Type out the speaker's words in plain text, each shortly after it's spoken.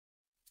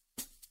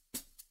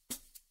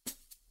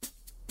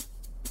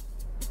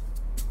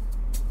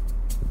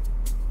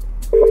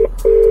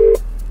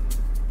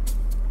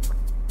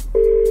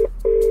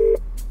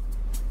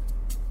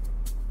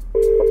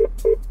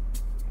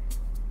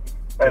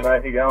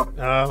mate. How you going?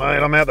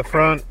 Mate, I'm out the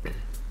front.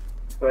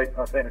 Sweet.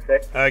 I'll see you in a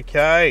sec.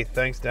 Okay,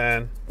 thanks,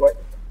 Dan. Wait.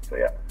 See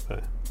ya.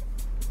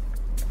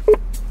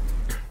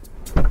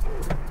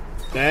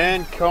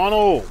 Dan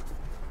Connell.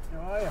 How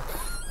are you?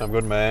 I'm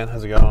good, man.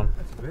 How's it going?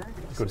 That's good.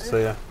 Good to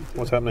see you.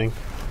 What's happening?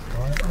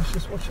 Right, I was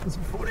just watching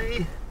some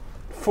footy.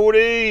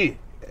 Footy!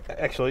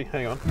 Actually,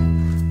 hang on.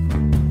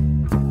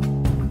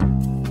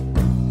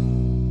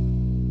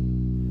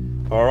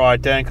 All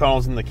right, Dan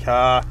Connell's in the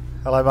car.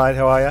 Hello, mate.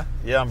 How are you?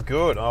 Yeah, I'm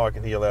good. Oh, I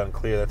can hear you loud and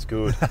clear. That's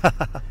good.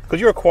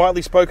 Because you're a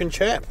quietly spoken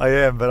chap. I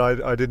am, but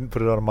I didn't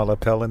put it on my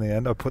lapel in the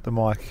end. I put the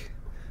mic,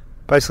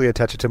 basically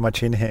attach it to my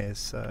chin hairs.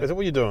 So. Is that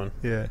what you're doing?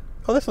 Yeah.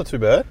 Oh, that's not too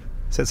bad.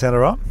 Does that sound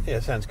all right? Yeah,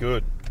 sounds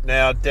good.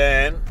 Now,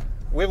 Dan,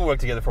 we haven't worked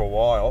together for a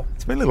while,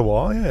 It's been a little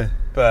while, yeah.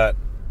 but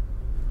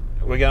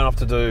we're going off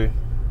to do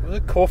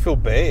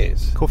Caulfield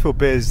Bears. Caulfield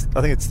Bears,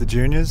 I think it's the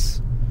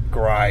juniors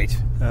Great.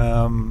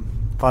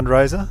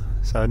 fundraiser.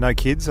 So no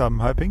kids, I'm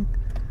hoping.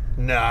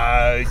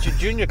 No,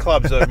 junior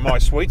clubs are my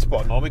sweet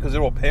spot normally because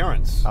they're all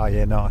parents. Oh,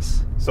 yeah,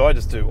 nice. So I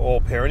just do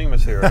all parenting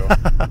material.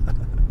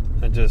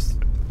 And just,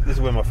 this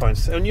is where my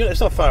phone's... And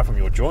it's not far from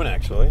your joint,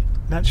 actually.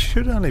 That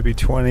should only be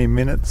 20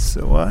 minutes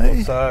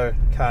away. So,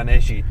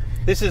 Carnegie.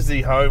 This is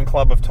the home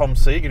club of Tom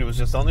Seagate, who was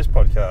just on this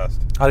podcast.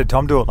 How did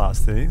Tom do it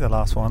the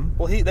last one?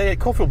 Well, they had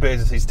Caulfield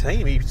Bears as his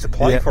team. He used to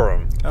play for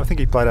them. I think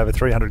he played over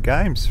 300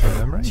 games, from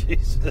memory.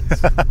 Jesus.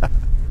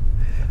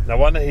 No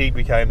wonder he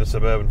became the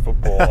suburban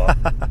footballer.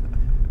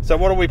 So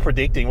what are we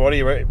predicting? What do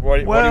you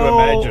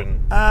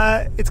imagine?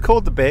 It's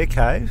called the Bear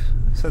Cave,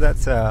 so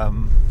that's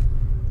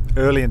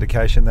early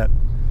indication that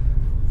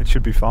it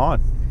should be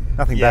fine.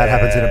 Nothing bad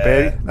happens in a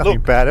bear.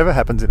 Nothing bad ever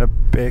happens in a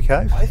bear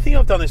cave. I think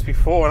I've done this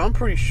before, and I'm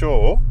pretty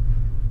sure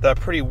they're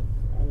pretty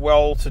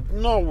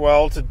not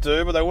well to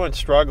do, but they weren't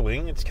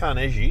struggling. It's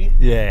Carnegie.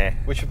 Yeah.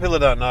 Which, for people that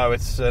don't know,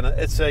 it's a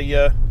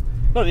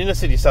not an inner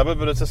city suburb,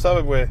 but it's a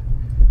suburb where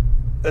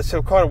it's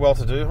quite a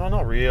well-to-do. Well,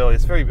 not really.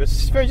 It's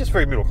just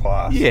very middle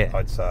class. Yeah.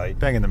 I'd say.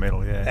 Bang in the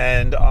middle. Yeah.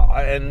 And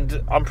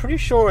I'm pretty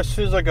sure as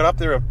soon as I got up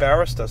there, a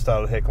barrister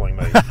started heckling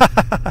me.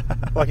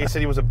 Like he said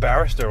he was a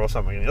barrister or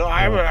something. And he's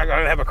like, I'm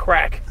going to have a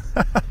crack.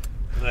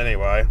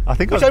 Anyway,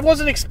 I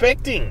wasn't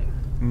expecting.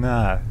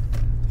 No.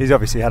 He's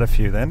obviously had a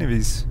few then. If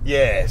he's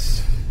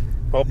Yes.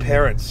 Well,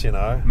 parents, you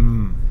know.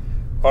 Mm.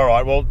 All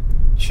right. Well,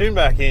 tune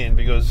back in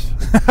because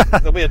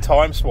there'll be a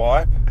time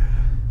swipe.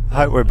 I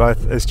hope we're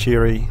both as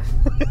cheery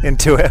in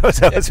 2 hours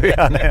as we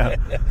are now.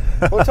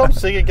 Well, Tom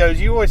Seagate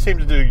goes, you always seem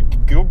to do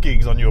good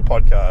gigs on your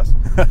podcast.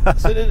 I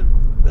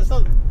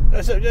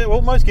said,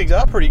 well, most gigs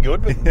are pretty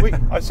good, but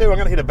I said I'm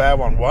going to hit a bad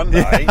one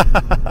day.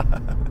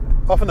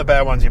 Often the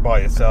bad ones you by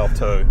yourself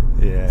too.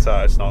 Yeah. So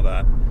it's not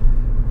that.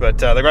 But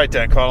the great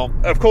Dan Connell,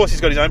 of course, he's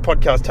got his own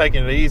podcast,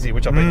 Taking It Easy,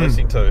 which I've been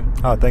listening to.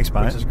 Oh, thanks,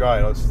 mate. Which is great.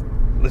 I was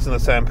listening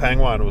to Sam Pang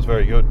one. It was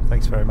very good.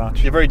 Thanks very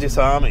much. You're very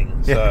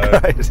disarming. Yeah,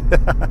 great.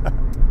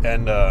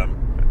 And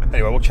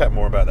anyway, we'll chat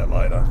more about that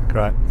later.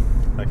 Great.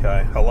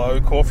 Okay. Hello,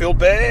 Caulfield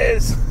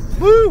Bears.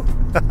 Woo!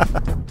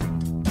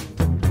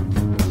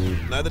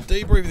 Now, the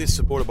debrief is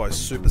supported by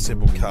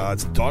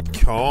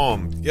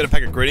SuperSimpleCards.com. Get a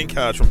pack of greeting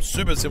cards from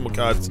Super Simple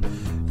Cards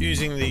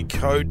using the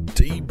code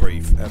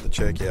DEBRIEF at the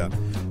checkout.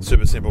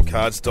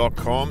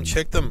 SuperSimpleCards.com.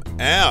 Check them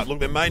out.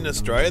 Look, they're made in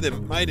Australia. They're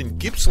made in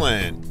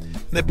Gippsland.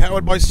 And they're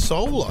powered by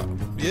solar.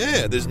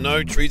 Yeah, there's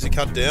no trees to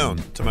cut down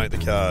to make the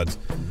cards.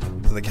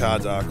 And the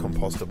cards are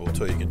compostable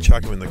too. You can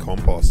chuck them in the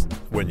compost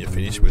when you're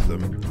finished with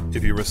them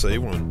if you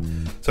receive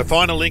one. So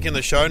find a link in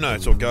the show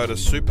notes or go to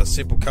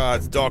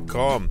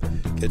supersimplecards.com.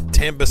 Get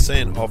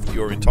 10% off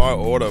your entire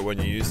order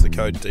when you use the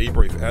code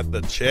DEBRIEF at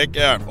the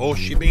checkout. All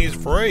shipping is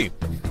free.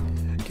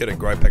 Get a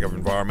great pack of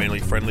environmentally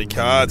friendly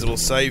cards. It'll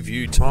save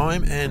you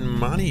time and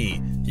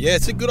money. Yeah,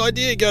 it's a good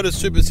idea. Go to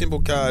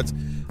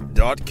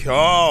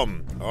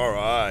supersimplecards.com. All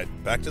right,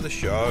 back to the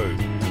show.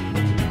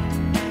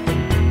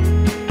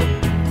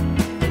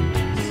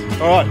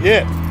 All right,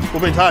 yeah,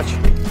 we'll be in touch.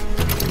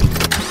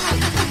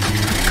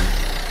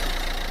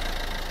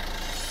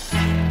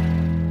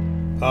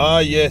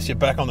 Yes, you're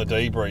back on the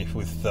debrief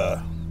with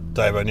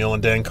Dave O'Neill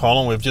and Dan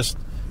Connell. We've just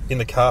in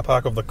the car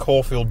park of the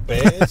Caulfield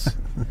Bears.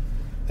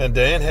 And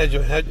Dan,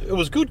 it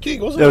was a good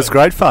gig, wasn't it? It was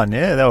great fun,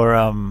 yeah. They were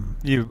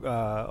you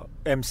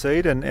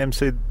MC'd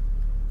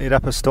it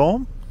up a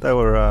storm. They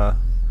were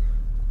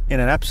in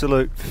an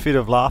absolute fit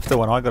of laughter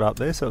when I got up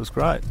there, so it was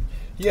great.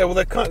 Yeah, well,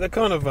 they're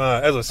kind of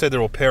as I said,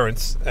 they're all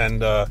parents,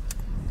 and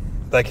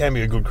they can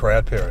be a good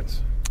crowd, parents.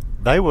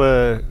 They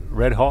were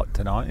red hot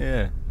tonight,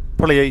 yeah.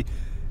 Probably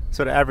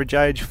sort of average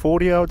age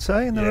 40, I would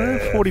say, in the room,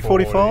 40,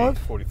 45.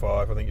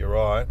 45, I think you're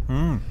right.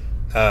 Mm.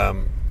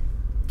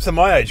 So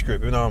my age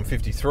group, even though I'm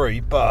 53,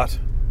 but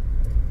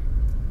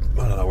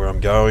I don't know where I'm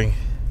going.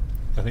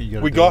 I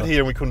think we got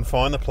here and we couldn't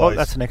find the place. Oh,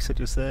 that's an exit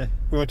just there.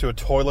 We went to a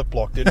toilet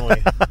block, didn't we?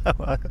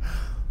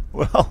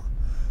 Well,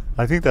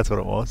 I think that's what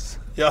it was.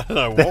 Yeah, I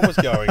don't know what was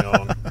going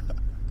on.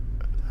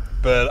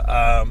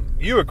 But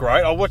you were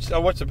great. I watched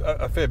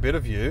a fair bit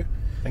of you.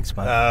 Thanks,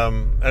 mate.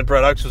 And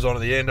Brad Oakes was on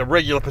at the end, a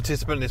regular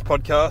participant in this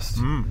podcast.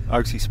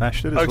 Oakesy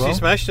smashed it as well. Oakesy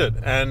smashed it.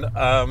 And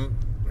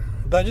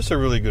they're just a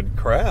really good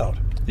crowd.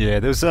 Yeah,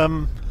 there's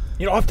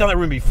You know, I've done that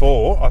room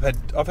before.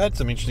 I've had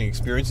some interesting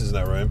experiences in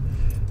that room.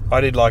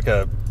 I did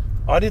the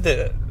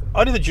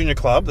junior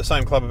club, the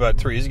same club about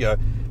 3 years ago,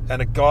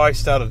 and a guy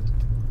started.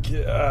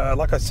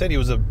 Like I said, he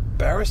was a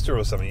barrister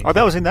or something. Oh,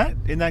 that was in that.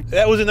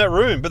 That was in that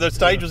room, but the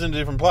stage was in a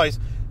different place.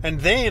 And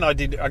then I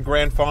did a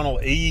grand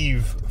final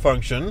eve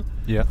function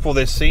for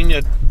their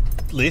senior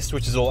list,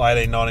 which is all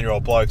 18,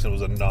 19-year-old blokes, and it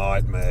was a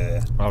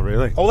nightmare. Oh,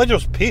 really? Oh, they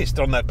just pissed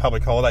on that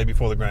public holiday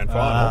before the grand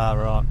final. Ah,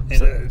 right.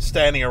 And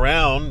standing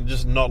around,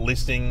 just not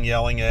listening,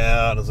 yelling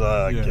out. It was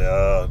like,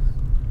 God.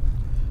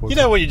 You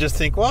know, when you just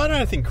think, well, I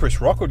don't think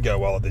Chris Rock would go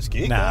well at this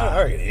gig. Nah. I don't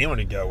reckon anyone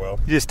would go well.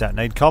 You just don't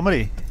need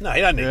comedy. No,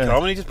 you don't need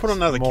comedy. Just put on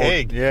another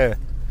keg. Yeah.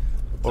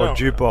 Or So- a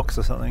jukebox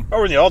or something.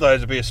 Or in the old days,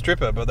 it'd be a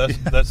stripper, but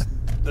that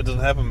doesn't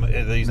happen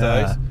these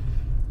days.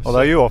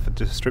 Although you offered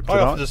to strip I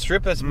tonight. offered to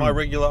strip. That's my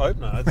regular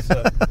opener. It's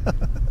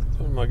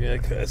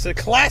a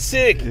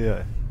classic.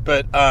 Yeah.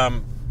 But There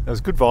was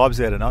good vibes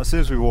there tonight. As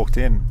soon as we walked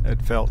in,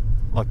 it felt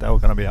like they were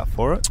going to be up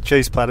for it.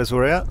 Cheese platters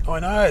were out. I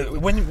know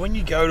when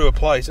you go to a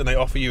place and they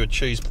offer you a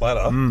cheese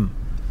platter,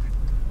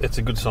 it's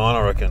a good sign,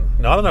 I reckon.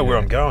 No, I don't know where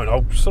I'm going.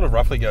 I'll sort of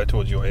roughly go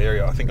towards your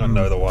area. I think I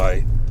know the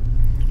way.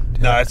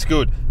 No, it's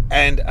good.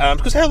 And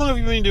because how long have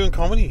you been doing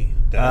comedy,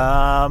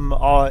 Dan?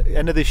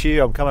 End of this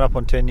year, I'm coming up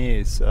on 10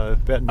 years. So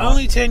about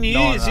Only 10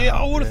 years. nine, Yeah,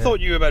 I would have thought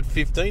you were about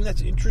 15.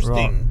 That's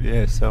interesting. Right.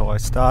 Yeah, so I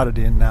started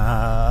in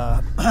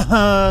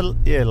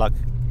like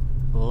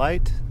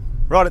late,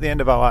 right at the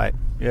end of 08.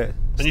 Yeah.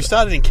 And you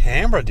started in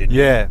Canberra, didn't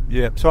you?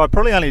 Yeah. So I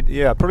probably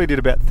did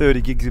about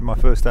 30 gigs in my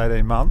first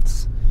 18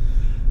 months,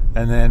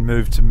 and then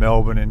moved to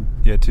Melbourne in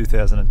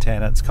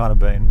 2010. It's kind of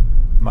been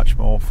much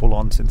more full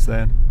on since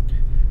then.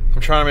 I'm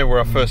trying to remember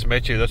where I first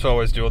met you. That's what I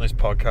always do on this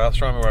podcast.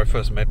 Trying to remember where I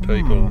first met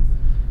people.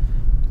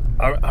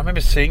 I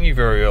remember seeing you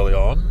very early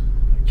on.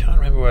 I can't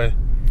remember where.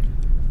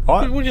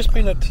 It would have just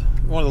been at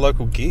one of the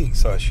local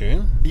gigs, I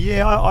assume.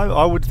 Yeah,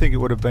 I would think it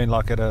would have been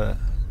like at a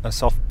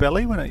soft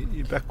belly when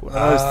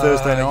those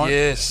Thursday night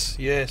yes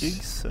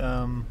gigs.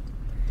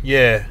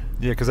 Yeah,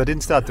 because I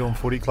didn't start doing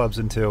footy clubs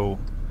until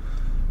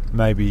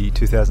maybe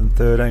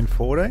 2013,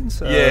 14.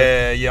 So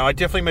yeah. I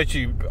definitely met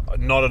you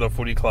not at a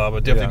footy club. I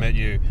definitely met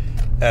you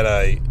at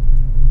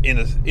in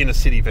a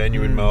city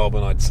venue in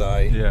Melbourne, I'd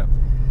say. Yeah.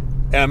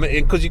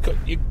 Because you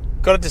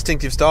got a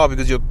distinctive style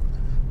because you're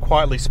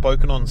quietly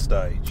spoken on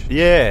stage.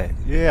 Yeah.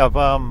 I've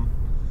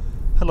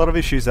had a lot of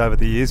issues over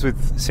the years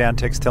with sound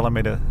techs telling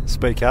me to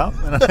speak up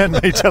and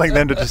me telling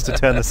them to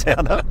turn the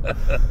sound up.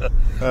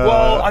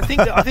 Well, I think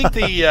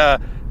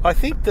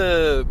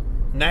the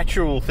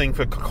natural thing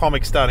for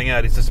comics starting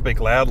out is to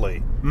speak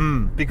loudly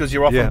because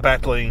you're often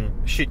battling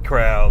shit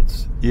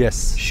crowds,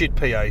 shit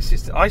PA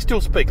system. I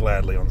still speak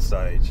loudly on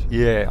stage.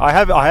 Yeah, I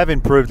have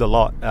improved a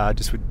lot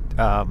just with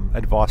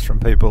advice from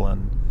people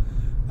and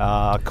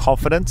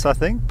confidence, I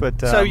think. But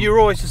so you're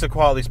always just a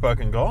quietly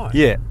spoken guy.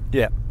 Yeah.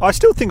 I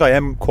still think I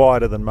am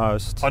quieter than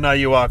most. I know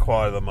you are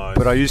quieter than most,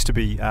 but I used to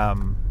be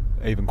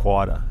even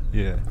quieter.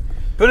 Yeah.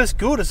 But it's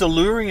good. It's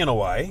alluring in a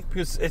way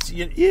because it's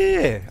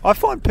I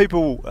find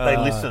people they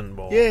listen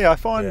more. Yeah, I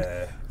find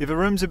if a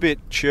room's a bit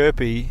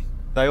chirpy,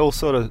 they all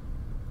sort of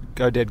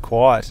go dead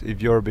quiet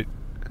if you're a bit.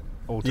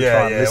 Try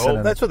and listen.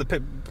 Well, that's what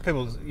the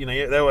people.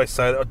 They always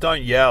say,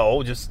 "Don't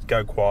yell, just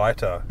go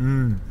quieter."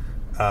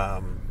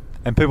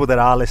 And people that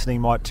are listening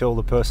might tell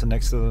the person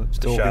next to them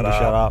to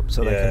shut up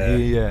so they can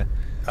hear.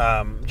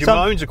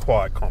 Jamone's a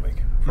quiet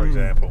comic, for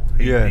example.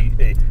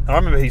 And I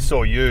remember he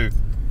saw you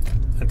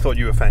and thought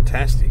you were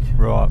fantastic.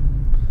 Right.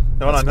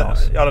 Now, I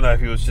don't know if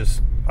he was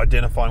just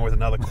identifying with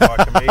another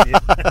quiet comedian.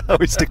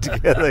 We stick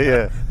together,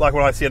 yeah. Like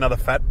when I see another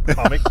fat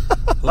comic.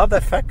 Love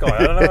that fat guy.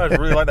 I don't know. I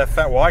really like that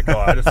fat white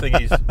guy. I just think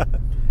he's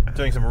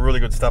doing some really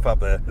good stuff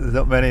up there. There's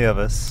not many of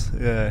us,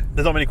 yeah.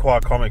 There's not many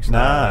quiet comics.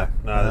 No,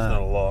 there's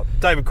not a lot.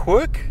 David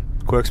Quirk?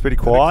 Quirk's pretty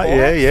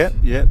quiet. Yeah.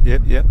 God,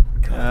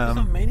 there's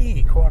not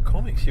many quiet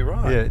comics. You're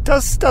right. Yeah, it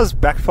does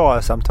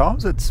backfire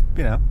sometimes. It's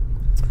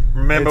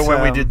Remember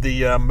when we did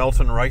the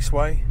Melton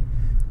Raceway?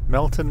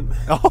 Melton.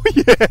 Oh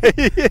yeah.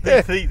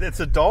 It's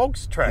a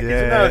dog's track. Yeah,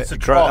 isn't it? No, it's a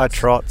trots.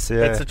 Trots.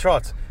 Yeah, it's a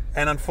trots.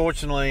 And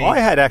unfortunately, I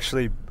had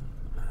actually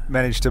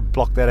managed to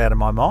block that out of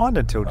my mind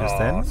until just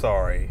then. Oh,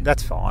 sorry.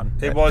 That's fine.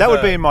 It was that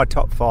would be in my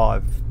top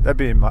 5. That'd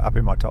be up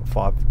in my top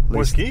 5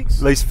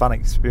 least fun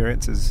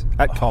experiences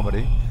at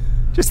comedy.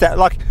 Just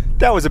that,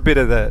 that was a bit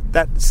of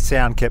that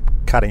sound kept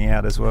cutting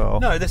out as well.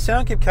 No, the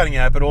sound kept cutting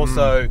out, but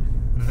also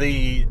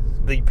the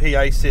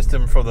PA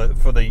system for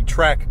the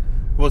track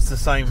was the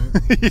same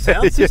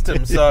sound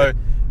system. So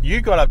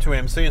you got up to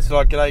MC and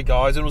said, "G'day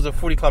guys," and it was a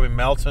footy club in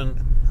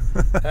Melton.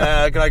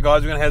 "G'day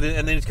guys, we're going to have this,"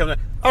 and then it's coming.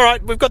 "All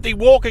right, we've got the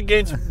walk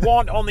against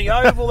Want on the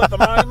Oval at the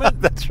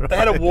moment." That's right. They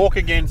had a walk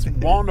against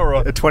Want or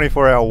a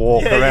 24-hour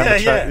walk around the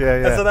track.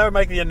 Yeah. And so they were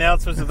making the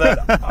announcements of that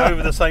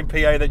over the same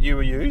PA that you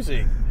were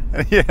using.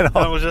 Yeah, and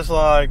it was just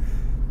like.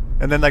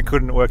 And then they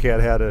couldn't work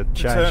out how to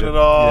change turn it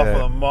off, or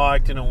the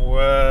mic didn't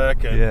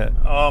work. And,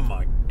 oh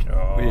my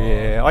god.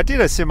 Yeah, I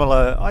did a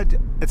similar.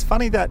 It's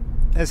funny that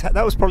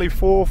was probably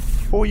 4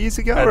 years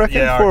ago. I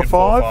reckon 4 or 5.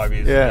 4 or 5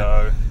 years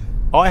ago.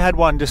 I had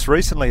one just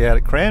recently out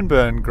at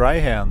Cranbourne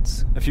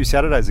Greyhounds a few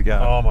Saturdays ago.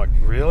 Oh my,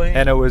 really?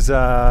 And it was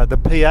the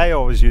PA I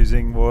was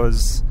using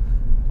was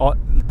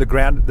on the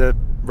ground. The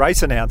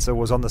race announcer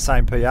was on the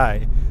same PA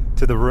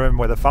to the room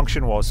where the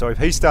function was. So if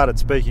he started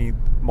speaking,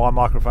 my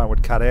microphone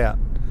would cut out.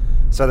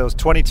 So there was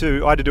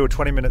 22. I had to do a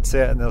 20-minute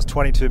set, and there was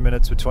 22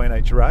 minutes between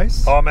each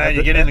race. Oh man,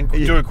 you get in and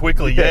do it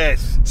quickly. Yeah.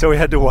 Yes. So we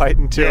had to wait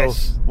until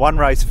one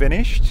race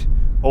finished.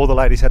 All the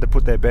ladies had to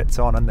put their bets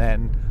on, and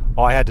then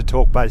I had to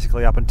talk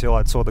basically up until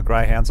I saw the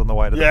greyhounds on the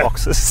way to the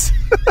boxes.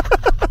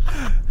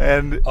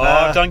 And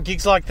I've done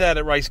gigs like that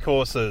at race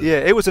courses. Yeah,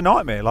 it was a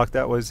nightmare. Like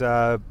that was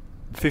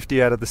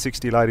 50 out of the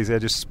 60 ladies there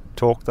just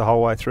talked the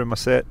whole way through my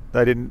set.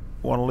 They didn't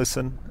want to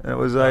listen. It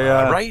was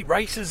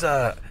races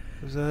are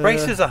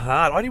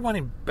hard. I did one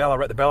in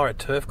Ballarat, the Ballarat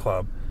Turf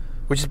Club,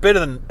 which is better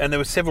than. And there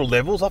were several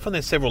levels. Often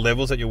there's several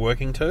levels that you're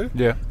working to.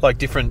 Yeah. Like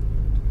different.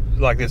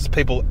 Like there's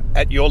people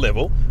at your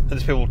level, and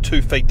there's people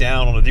 2 feet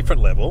down on a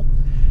different level.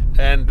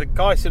 And the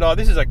guy said, "Oh,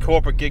 this is a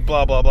corporate gig,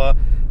 blah blah blah."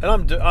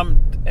 And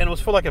and it was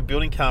for like a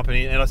building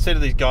company. And I said to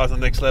these guys on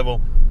the next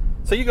level,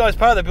 "So you guys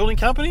part of the building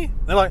company?"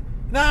 And they're like,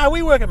 "No,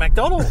 we work at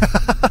McDonald's."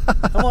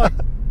 I'm like,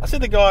 I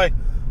said to the guy,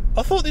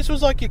 "I thought this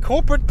was like your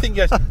corporate thing." He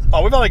goes,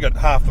 "Oh, we've only got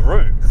half the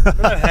room. We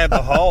don't have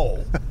the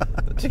whole."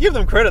 To give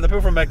them credit, the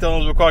people from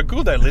McDonald's were quite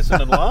good. They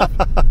listened and laughed.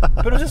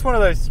 But it was just one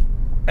of those.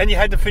 And you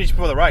had to finish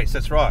before the race.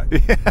 That's right.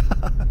 Yeah.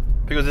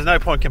 Because there's no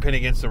point competing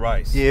against the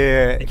race.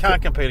 Yeah. You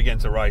can't compete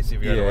against a race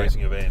if you're at a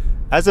racing event.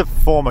 As a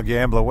former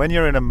gambler, when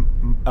you're in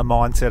a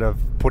mindset of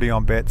putting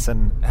on bets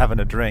and having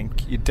a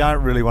drink, you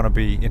don't really want to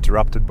be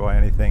interrupted by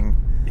anything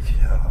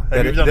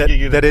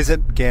that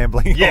isn't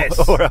gambling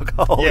or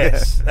alcohol.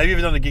 Yes. Yeah. Have you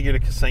ever done a gig at a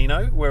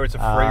casino where it's a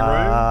free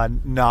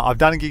room? No, I've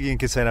done a gig in a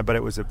casino, but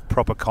it was a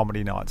proper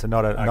comedy night, so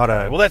not a.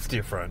 Well, that's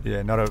different.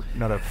 Yeah, not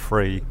a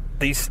free.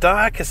 The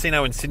Star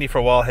Casino in Sydney for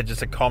a while had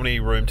just a comedy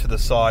room to the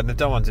side, and they've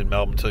done ones in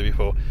Melbourne too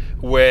before,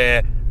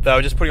 where they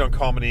were just putting on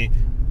comedy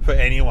for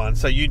anyone.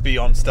 So you'd be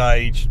on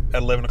stage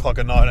at 11 o'clock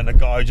at night, and a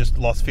guy who just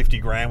lost 50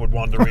 grand would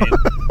wander in.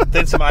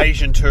 Then some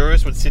Asian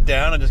tourists would sit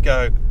down and just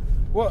go,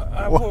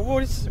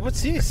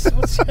 what's this?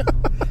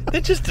 They're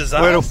just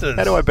disasters.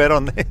 How do I bet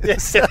on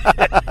this?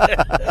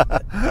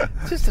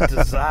 It's just a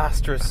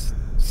disastrous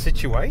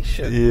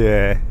situation.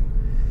 Yeah.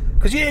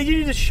 Because you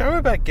did a show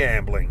about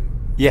gambling.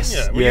 Yes.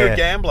 Yeah. Were you a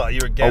gambler? You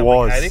were a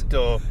gambling addict?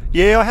 Or?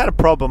 Yeah, I had a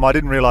problem. I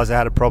didn't realise I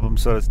had a problem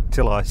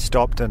until I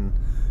stopped and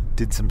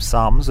did some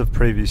sums of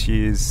previous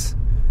years'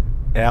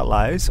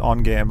 outlays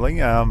on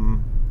gambling.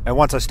 And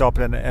once I stopped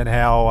and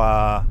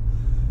how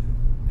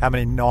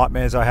many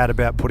nightmares I had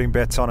about putting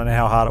bets on and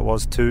how hard it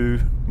was to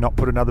not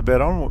put another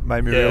bet on,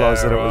 made me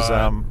realise that it was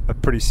a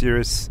pretty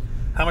serious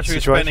How much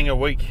situation. were you spending a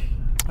week?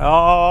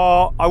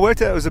 Oh, I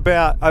worked out it was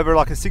about, over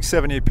like a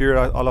 6-7 year period,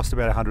 I lost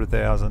about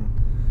 100,000.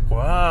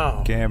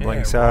 Wow. Gambling.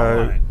 Yeah,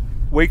 so right.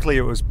 Weekly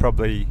it was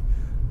probably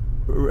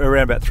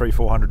around about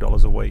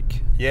 $300-400 a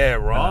week. Yeah,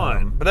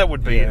 right. But that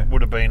would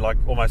have been like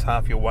almost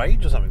half your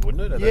wage or something,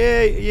 wouldn't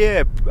it?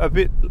 Yeah, a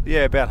bit.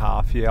 Yeah, about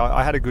half. Yeah,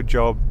 I had a good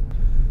job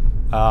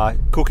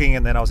cooking,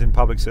 and then I was in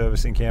public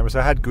service in Canberra,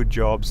 so I had good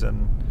jobs,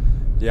 and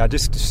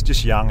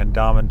just young and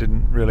dumb and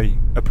didn't really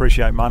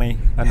appreciate money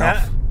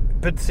enough.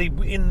 But see,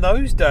 in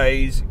those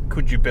days,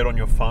 could you bet on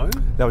your phone?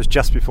 That was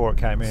just before it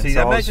came in. See,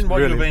 so imagine what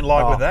you've been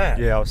like with that.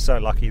 Yeah, I was so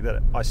lucky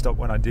that I stopped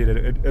when I did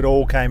it. It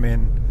all came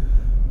in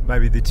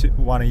maybe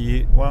one a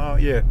year. Well,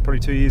 yeah, probably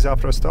 2 years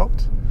after I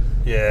stopped.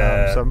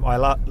 Yeah. So my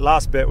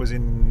last bet was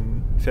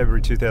in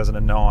February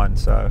 2009.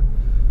 So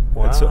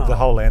wow. The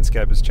whole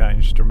landscape has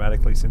changed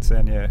dramatically since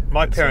then. Yeah.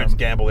 My parents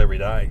gamble every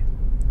day.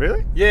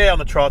 Really? Yeah, on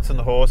the trots and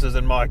the horses,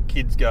 and my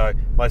kids go.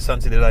 My son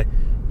said the other day,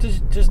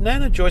 Does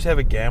Nana Joyce have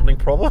a gambling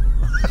problem?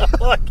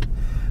 Like,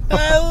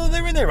 no,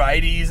 they're in their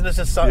 80s, and it's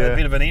just a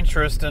bit of an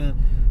interest, and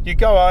you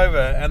go over,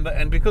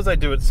 and because they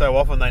do it so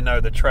often, they know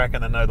the track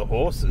and they know the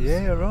horses.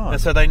 Yeah, right.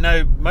 And so they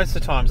know, most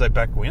of the times they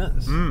back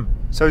winners.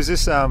 So is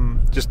this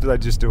do they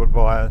just do it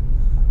via?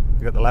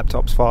 You got the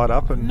laptops fired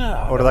up, and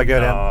or do they go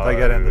down? They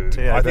go down the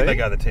TAB. I think they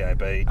go to the TAB.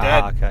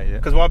 Dad, okay, yeah.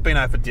 Because I've been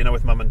out for dinner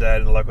with mum and dad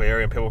in the local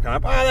area, and people come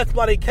up. Oh, that's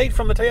bloody Keith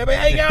from the TAB.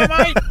 How you going,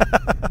 mate?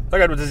 I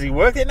go, does he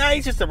work there? No,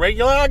 he's just a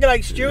regular. I go, hey,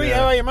 Stewie,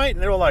 how are you, mate?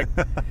 And they're all like.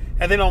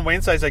 And then on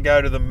Wednesdays they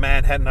go to the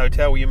Manhattan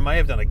Hotel, where you may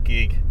have done a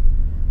gig.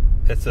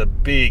 It's a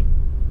big.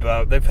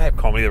 They've had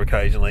comedy there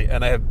occasionally,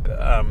 and they have.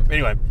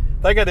 Anyway,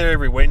 they go there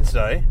every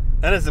Wednesday.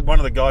 And as one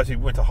of the guys who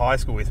went to high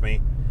school with me,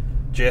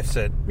 Jeff,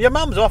 said, your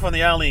mum's often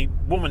the only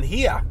woman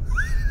here.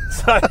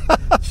 So,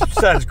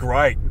 sounds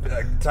great.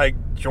 Take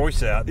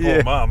Joyce out,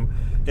 poor mum,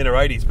 in her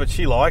 80s, but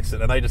she likes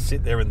it, and they just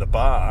sit there in the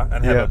bar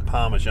and have a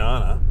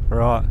Parmigiana.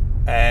 Right.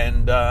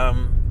 And,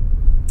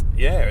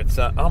 it's,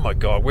 oh my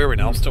God, we're in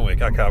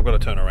Elsternwick. Okay, I've got to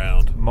turn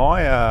around.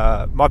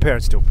 My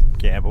parents still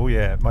gamble,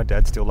 My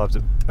dad still loves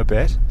a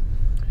bet.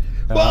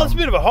 Well, it's a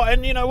bit of a hot,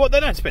 and you know what,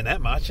 they don't spend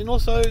that much, and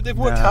also they've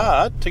worked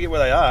hard to get where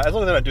they are, as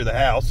long as they don't do the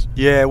house.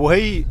 Yeah, well,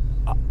 he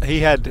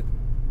had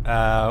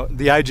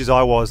the ages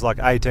I was, like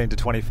 18 to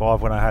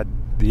 25 when I had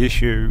the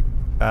issue.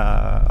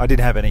 I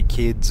didn't have any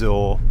kids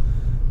or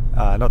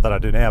Not that I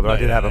do now, but I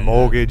didn't have a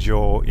mortgage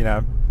or,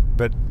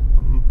 but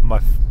my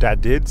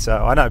dad did. So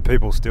I know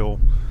people still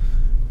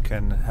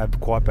can have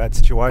quite bad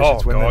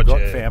situations when they've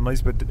got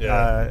families, but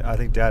I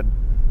think Dad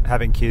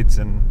having kids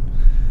and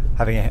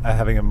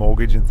having a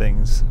mortgage and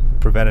things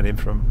prevented him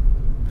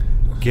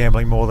from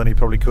gambling more than he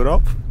probably could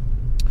have.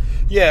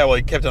 Yeah, well,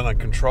 he kept it under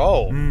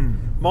control.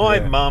 My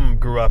mum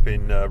grew up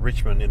in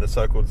Richmond in the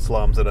so-called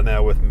slums that are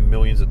now worth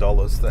millions of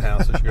dollars, the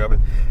house that she grew up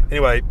in.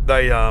 Anyway,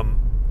 they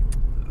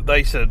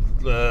used to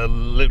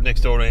live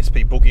next door to an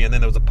SP bookie, and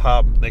then there was a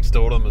pub next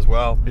door to them as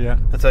well. Yeah.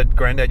 And so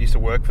Granddad used to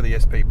work for the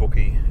SP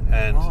bookie.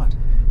 And right.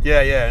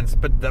 Yeah.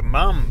 But the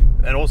mum,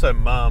 and also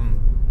Mum,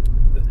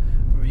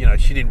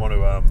 she didn't want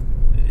to...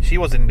 she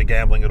wasn't into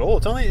gambling at all.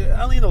 It's only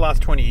in the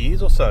last 20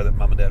 years or so that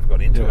Mum and Dad have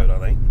got into it, I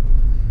think.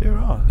 Yeah,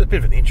 right. It's a bit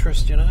of an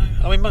interest,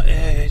 I mean,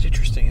 it's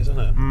interesting, isn't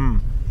it?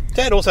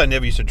 Dad also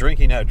never used to drink.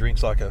 He now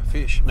drinks like a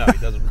fish. No, he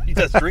doesn't. He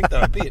does drink,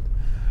 though, a bit.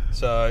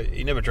 So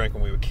he never drank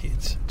when we were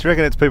kids. Do you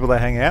reckon it's people they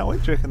hang out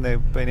with? Do you reckon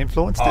they've been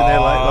influenced in their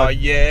life?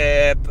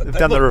 Yeah. They've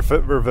done the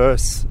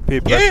reverse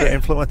peer pressure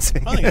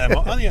influencing. I think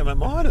they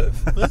might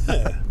have.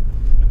 Yeah.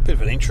 Bit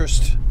of an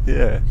interest.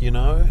 Yeah.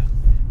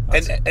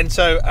 And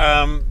so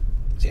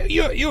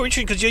you're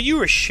interesting because you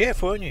were a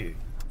chef, weren't you?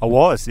 I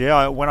was,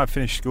 yeah. When I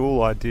finished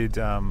school, I did...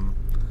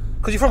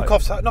 Because you're from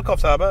not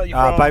Coffs Harbour, you're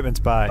from... Bateman's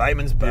Bay.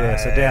 Bateman's Bay. Yeah,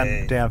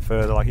 so down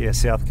further,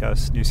 South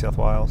Coast, New South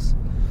Wales.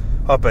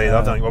 I've been.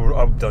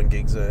 I've done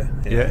gigs there.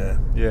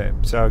 Yeah.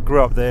 So I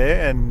grew up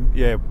there and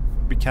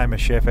became a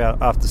chef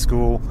out after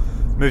school.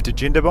 Moved to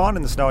Jindabyne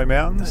in the Snowy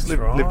Mountains.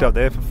 Lived up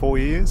there for 4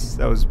 years.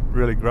 That was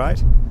really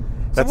great.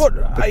 So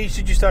what age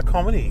did you start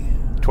comedy?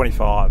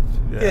 25.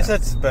 Yeah. Yes,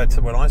 that's about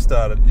when I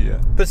started.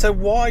 Yeah. But so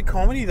why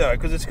comedy though?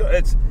 Because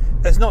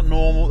it's not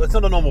normal. It's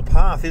not a normal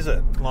path, is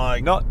it?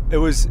 Like it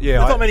was. Yeah.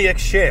 There's not many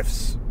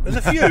ex-chefs. There's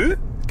a few.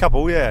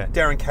 Couple. Yeah.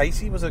 Darren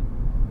Casey was a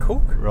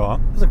cook. Right.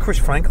 Wasn't Chris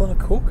Franklin a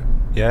cook?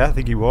 Yeah, I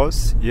think he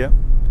was. Yeah.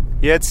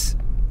 Yeah.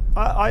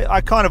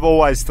 I kind of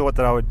always thought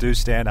that I would do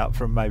stand up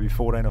from maybe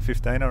 14 or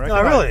 15. I reckon.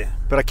 Oh, really?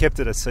 But I kept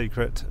it a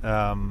secret.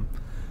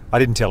 I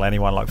didn't tell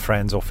anyone, like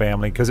friends or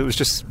family, because it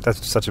was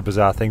that's such a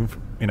bizarre thing,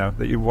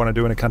 that you want to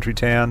do in a country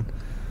town.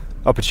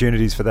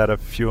 Opportunities for that are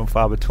few and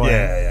far between.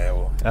 Yeah.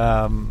 Well.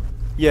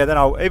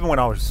 Then even when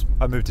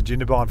I moved to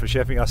Jindabyne for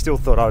chefing, I still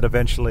thought I would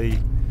eventually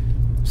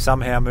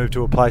somehow move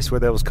to a place where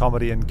there was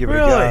comedy and give it a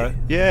go.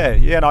 Yeah.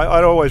 And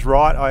I'd always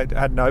write. I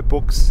had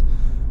notebooks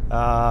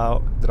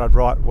that I'd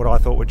write what I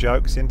thought were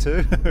jokes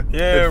into.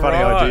 Yeah, funny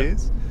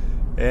ideas.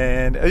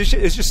 And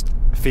it's just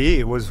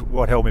fear was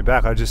what held me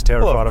back. I was just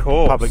terrified of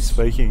public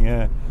speaking.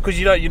 Yeah, because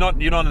you're not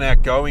an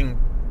outgoing.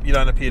 You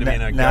don't appear to be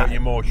an outgoing.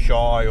 You're more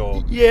shy,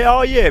 or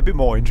a bit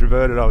more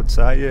introverted, I would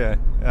say. Yeah,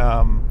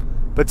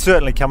 but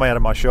certainly coming out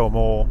of my shell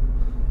more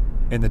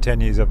in the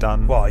 10 years I've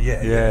done. Well,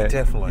 yeah,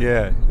 definitely.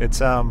 Yeah,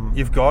 it's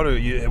you've got to.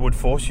 It would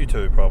force you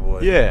to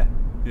probably. Yeah.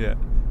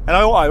 And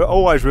I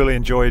always really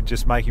enjoyed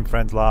just making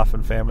friends laugh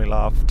and family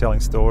laugh, telling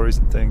stories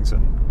and things.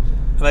 And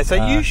they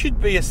say you should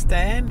be a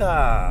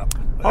stand-up.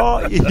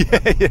 Oh,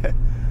 yeah.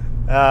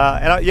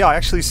 I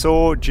actually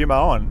saw Jim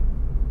Owen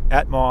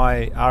at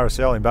my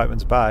RSL in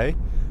Bateman's Bay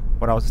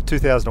when I was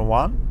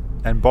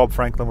 2001, and Bob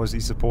Franklin was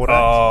his supporter.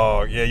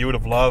 Oh, yeah, you would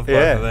have loved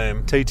both of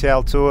them. Tea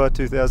Towel Tour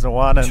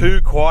 2001. And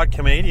two quiet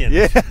comedians.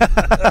 Yeah.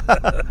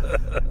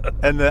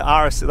 And the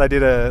RSL, they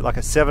did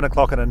a 7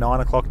 o'clock and a 9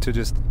 o'clock to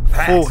just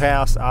full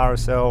house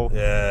RSL.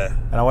 Yeah.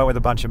 And I went with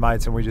a bunch of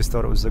mates and we just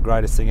thought it was the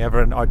greatest thing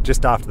ever. And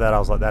just after that, I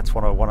was like, that's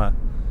what I want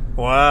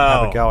to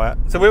have a go at.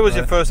 So where was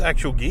your first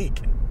actual gig?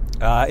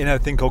 In a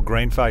thing called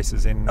Green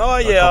Faces in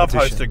I've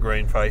hosted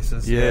Green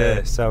Faces.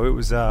 Yeah, so it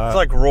was... it's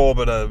like Raw,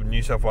 but a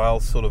New South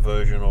Wales sort of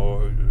version,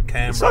 or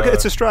Canberra.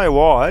 It's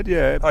Australia-wide,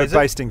 but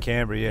based in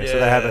Canberra, So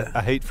they have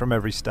a heat from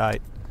every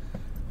state,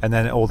 and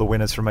then all the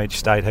winners from each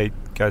state heat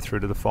go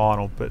through to the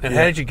final. But how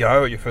did you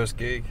go at your first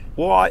gig?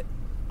 Well,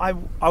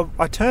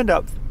 I turned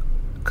up...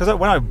 Because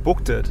when I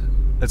booked it,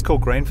 it's called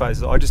Green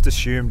Faces, I just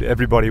assumed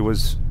everybody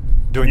was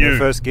doing their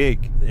first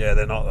gig. Yeah,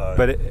 they're not though.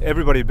 But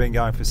everybody had been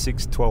going for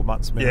 12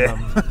 months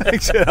minimum.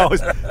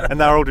 Yeah. And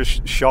they were all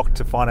just shocked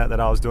to find out that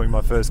I was doing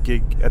my first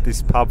gig at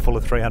this pub full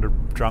of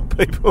 300 drunk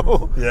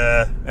people.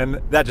 Yeah.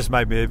 And that just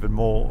made me even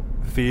more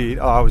feared.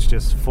 I was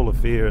just full of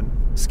fear and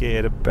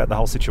scared about the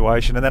whole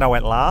situation. And then I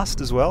went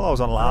last as well. I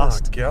was on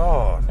last. Oh,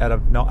 God. Out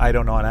of 8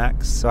 or 9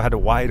 acts. So I had to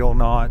wait all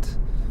night.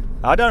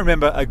 I don't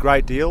remember a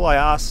great deal. I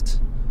asked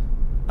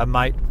a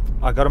mate.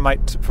 I got a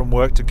mate from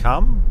work to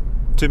come.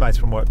 2 mates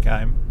from work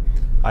came.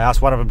 I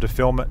asked one of them to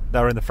film it. They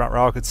were in the front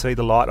row. I could see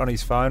the light on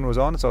his phone was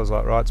on, so I was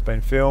like, right, it's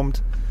been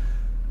filmed.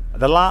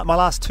 My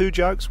last 2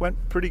 jokes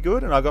went pretty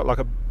good, and I got like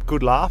a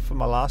good laugh for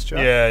my last joke.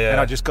 Yeah.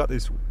 And I just got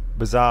this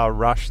bizarre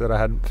rush that I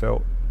hadn't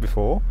felt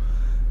before,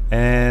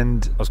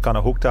 and I was kind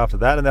of hooked after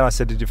that. And then I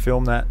said, "Did you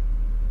film that?"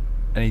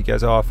 And he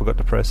goes, "Oh, I forgot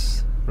to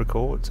press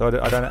record, so I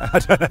don't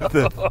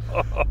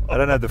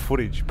have the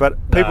footage." But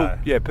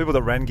people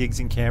that ran gigs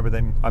in Canberra,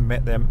 then I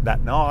met them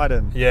that night,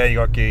 and you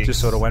got gigs.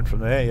 Just sort of went from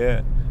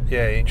there.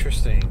 Yeah,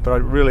 interesting. But I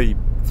really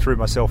threw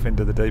myself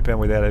into the deep end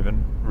without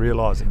even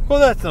realising. Well,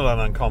 that's not an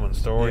uncommon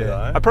story,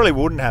 though. I probably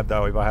wouldn't have,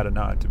 though, if I had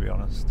known, to be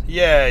honest.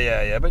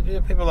 Yeah. But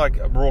people like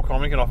raw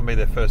comedy can often be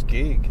their first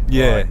gig.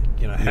 Yeah.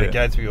 Like, Hannah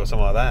Gadsby or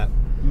something like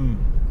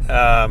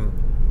that.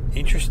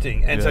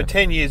 Interesting. And so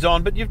 10 years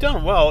on, but you've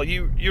done well.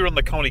 You were on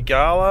the Comedy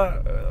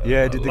Gala.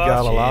 I did the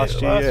gala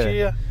last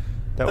year.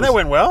 That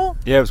went well?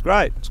 Yeah, it was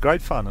great. It was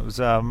great fun. It was.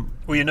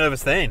 Were you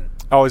nervous then?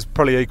 I was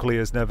probably equally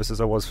as nervous as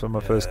I was for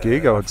my first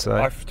gig, I would say.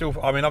 I've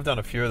done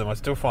a few of them. I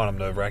still find them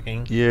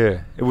nerve-wracking.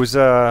 Yeah. It was...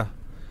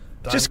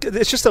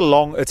 it's just a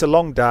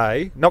long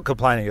day. Not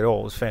complaining at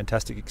all. It was a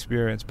fantastic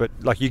experience. But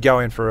like you go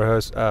in for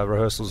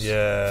rehearsals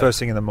first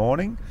thing in the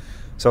morning.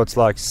 So it's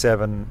like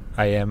 7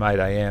 a.m., 8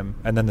 a.m.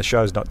 and then the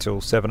show's not till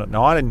 7 at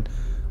night. And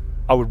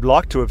I would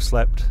like to have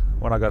slept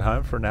when I got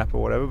home for a nap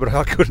or whatever, but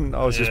I couldn't.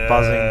 I was just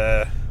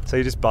buzzing. So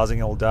you're just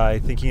buzzing all day,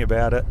 thinking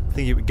about it,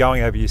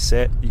 going over your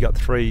set. You got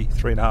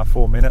 3.5,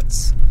 4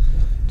 minutes,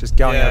 just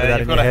going over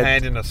that in your head. You've got a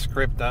hand in a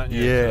script, don't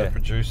you? Yeah. For the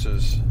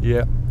producers.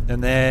 Yeah.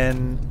 And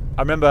then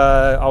I remember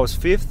I was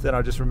fifth, and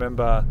I just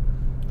remember...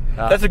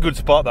 that's a good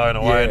spot, though, in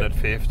a way, isn't it,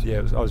 fifth?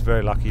 Yeah, I was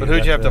very lucky. But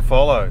who'd you have to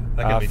follow?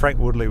 Frank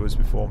Woodley was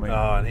before me.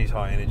 Oh, and he's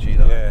high energy,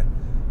 though. Yeah.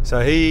 So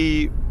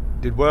he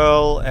did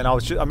well, and I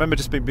remember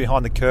just being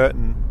behind the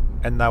curtain,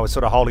 and they were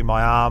sort of holding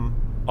my arm.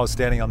 I was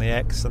standing on the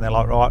X, and they're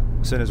like, right,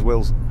 as soon as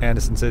Will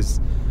Anderson says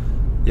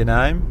your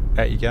name,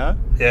 out you go.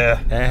 Yeah.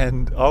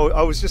 And I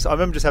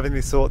remember just having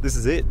this thought, this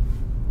is it.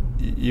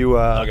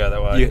 I'll go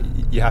that way.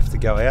 You have to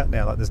go out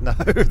now. Like there's no.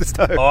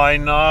 I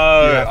know.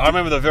 I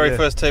remember the very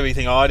first TV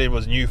thing I did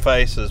was New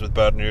Faces with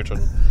Bud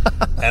Newton,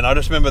 and I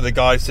just remember the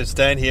guy said,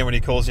 "Stand here when he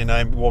calls your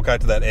name. Walk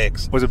out to that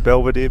X." Was it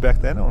Belvedere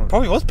back then? Or?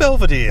 Probably was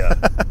Belvedere.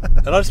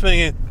 And I just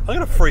thinking, I'm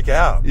gonna freak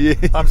out. Yeah.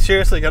 I'm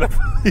seriously gonna.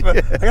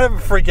 I'm gonna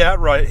freak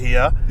out right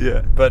here.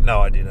 Yeah. But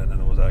no, I didn't,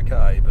 and it was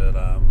okay. But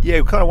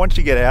yeah, kind of once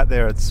you get out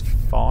there, it's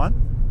fine.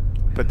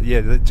 But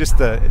yeah, just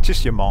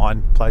your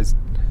mind plays.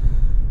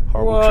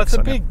 Well, it's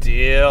a big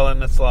deal,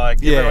 and it's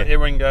like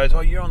everyone goes,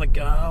 "Oh, you're on the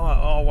gala!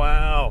 Oh,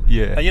 wow!"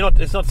 Yeah,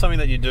 and it's not something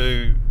that you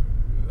do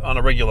on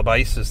a regular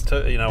basis.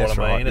 You know what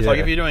I mean? Right, it's like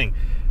if you're doing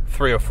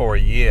 3 or 4 a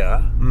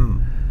year,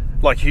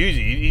 like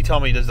Hughesy, he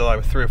told me he does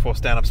like 3 or 4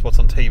 stand-up spots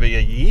on TV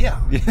a year.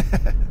 Yeah,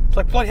 it's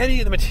like, bloody, how do you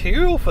get the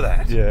material for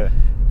that? Yeah,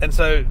 and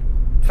so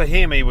for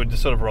him, he would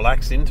just sort of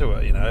relax into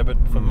it, But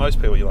for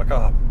most people, you're like,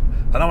 "Oh,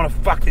 I don't want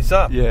to fuck this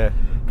up." Yeah.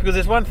 Because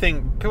there's one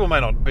thing, people may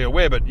not be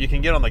aware, but you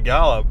can get on the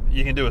gala,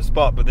 you can do a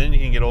spot, but then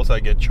you can also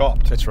get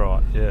chopped. That's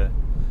right, yeah.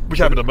 Which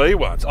happened to me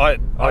once. Yeah?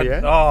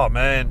 Oh,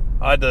 man.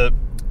 I've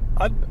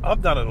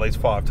done it at least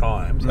 5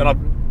 times, and I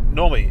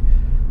normally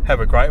have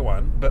a great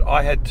one, but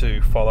I had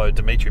to follow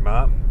Dimitri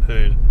Martin,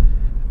 who'd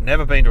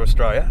never been to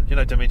Australia. Do you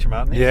know Dimitri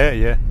Martin?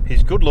 Yeah.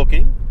 He's good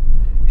looking,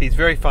 he's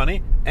very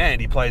funny,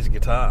 and he plays a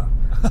guitar.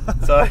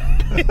 So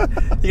you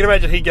can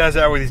imagine he goes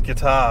out with his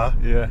guitar,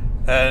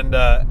 and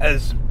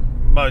as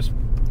most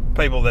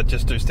people that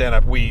just do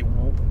stand-up, we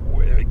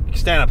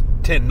stand-up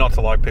tend not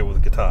to like people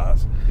with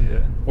guitars.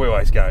 Yeah. We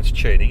always go, it's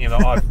cheating.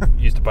 I've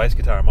used a bass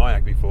guitar in my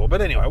act before.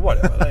 But anyway,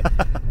 whatever.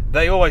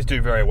 They always do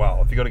very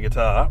well. If you've got a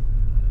guitar,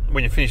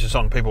 when you finish a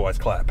song, people always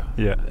clap.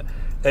 Yeah.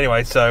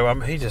 Anyway, so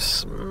he just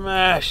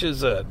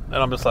smashes it. And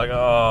I'm just like,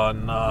 oh,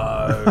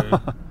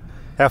 no.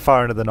 How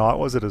far into the night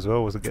was it as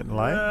well? Was it getting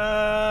late?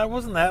 It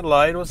wasn't that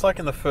late. It was like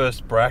in the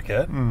first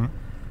bracket.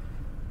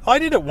 I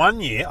did it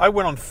one year. I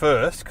went on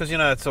first because,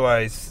 it's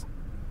always...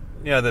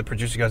 the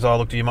producer goes, "Oh,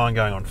 look, do you mind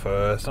going on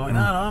first?" I'm like, no,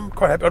 I'm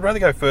quite happy. I'd rather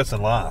go first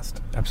than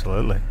last.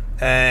 Absolutely.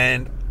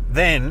 And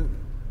then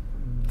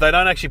they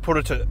don't actually put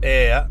it to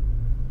air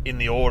in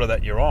the order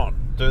that you're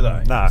on, do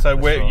they? No. So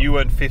you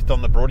weren't 5th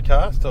on the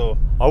broadcast, or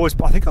I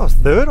think I was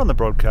 3rd on the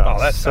broadcast. Oh,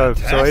 that's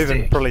fantastic.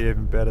 So probably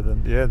even better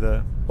than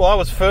Well, I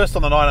was 1st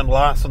on the night and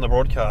last on the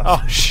broadcast.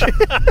 Oh shit!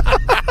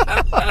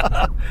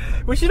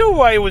 Which in a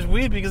way was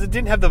weird because it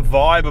didn't have the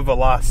vibe of a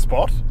last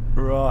spot.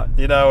 Right.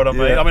 You know what I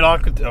mean? Yeah. I mean,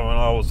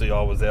 obviously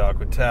I was there, I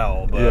could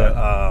tell.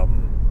 But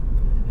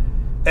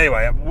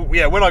anyway,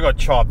 when I got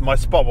chopped, my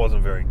spot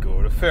wasn't very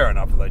good. Fair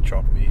enough that they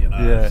chopped me,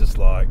 It's just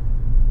like...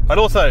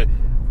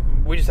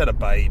 we just had a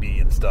baby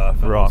and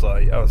stuff. And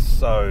I was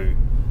so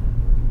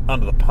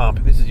under the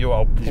pump. This is you,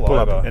 I'll pull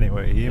over. Up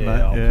anywhere here,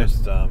 mate. I'll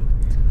just...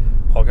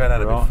 I'll go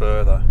down a bit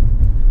further.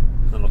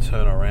 Then I'll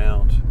turn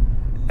around.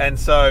 And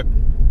so,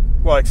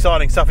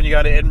 exciting stuff. And you're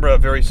going to Edinburgh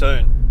very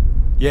soon.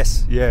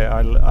 Yes,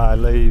 I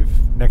leave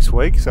next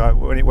week. So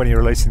when are you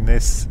releasing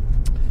this?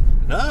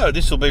 No,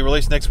 this will be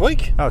released next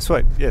week. Oh,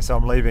 sweet. Yeah, so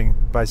I'm leaving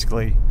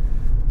basically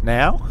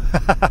now.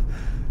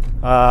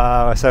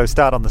 So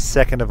start on the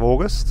 2nd of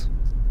August.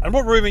 And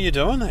what room are you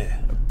doing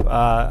there?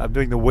 I'm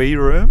doing the Wee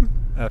Room,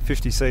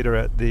 50-seater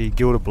at the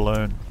Gilded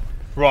Balloon.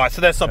 Right,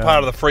 so that's not part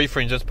of the free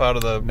fringe, that's part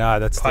of the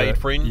paid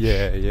fringe?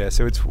 Yeah.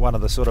 So it's one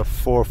of the sort of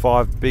 4 or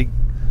 5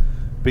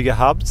 bigger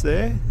hubs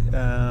there.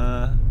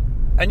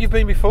 And you've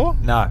been before?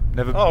 No,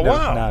 never. Oh,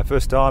 wow. No,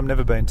 first time.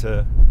 Never been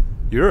to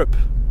Europe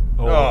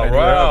or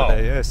anywhere over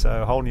there. Yeah,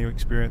 so a whole new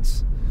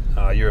experience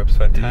Oh, Europe's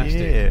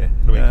fantastic. Yeah.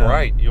 It'll be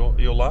great.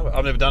 You'll love it.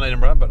 I've never done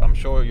Edinburgh, but I'm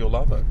sure you'll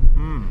love it.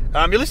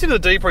 You're listening to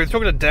the Debrief.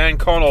 Talking to Dan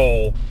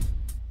Connell.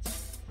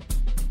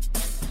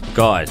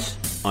 Guys,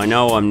 I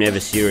know I'm never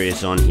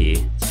serious on here,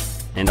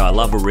 and I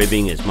love a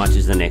ribbing as much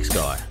as the next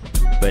guy.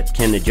 But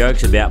can the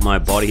jokes about my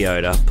body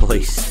odour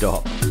please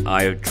stop?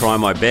 I try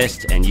my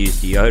best and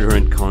use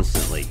deodorant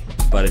constantly,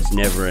 but it's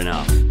never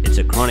enough. It's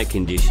a chronic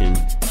condition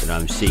that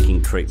I'm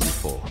seeking treatment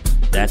for.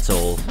 That's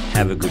all.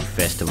 Have a good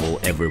festival,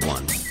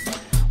 everyone.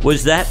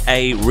 Was that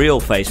a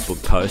real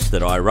Facebook post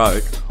that I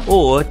wrote,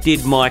 or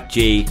did Mike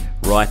G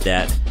write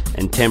that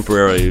and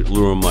temporarily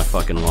ruin my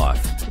fucking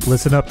life?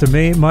 Listen up to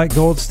me, Mike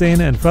Goldstein,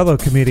 and fellow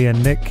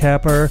comedian Nick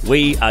Capper.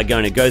 We are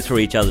going to go through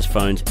each other's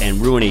phones and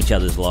ruin each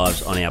other's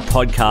lives on our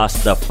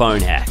podcast, The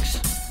Phone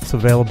Hacks. It's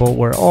available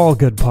where all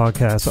good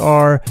podcasts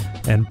are,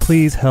 and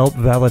please help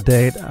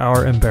validate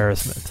our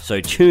embarrassment.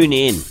 So tune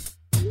in.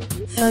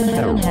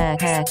 Phone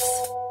hacks.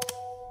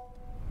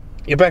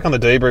 You're back on the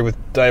Debrief with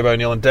Dave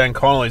O'Neill and Dan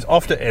Connell. He's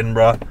off to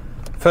Edinburgh.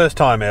 First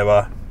time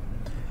ever.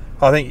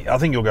 I think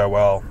you'll go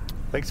well.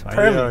 Thanks, mate.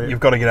 Apparently you've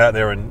got to get out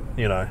there and,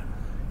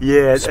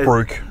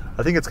 spruik.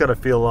 I think it's going to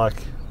feel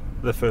like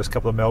the first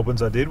couple of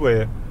Melbournes I did,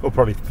 or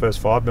probably the first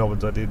 5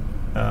 Melbournes I did,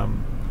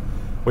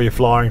 where you're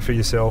flying for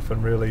yourself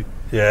and really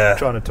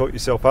trying to talk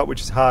yourself up, which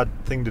is a hard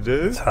thing to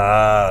do. It's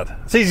hard.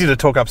 It's easy to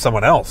talk up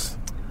someone else.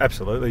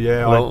 Absolutely,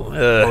 yeah. Well,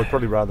 I would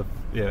probably rather,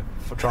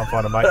 try and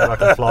find a mate that I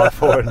can fly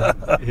for and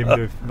him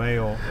do for me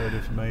or do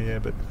for me,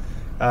 But,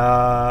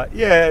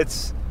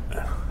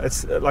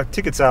 it's like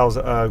ticket sales.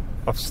 I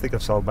think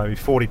I've sold maybe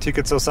 40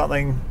 tickets or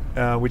something,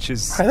 which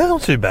is... Hey, that's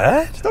not too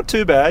bad. It's not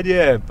too bad,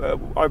 yeah.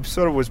 I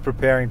sort of was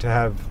preparing to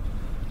have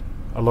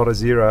a lot of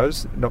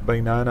zeros, not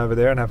being known over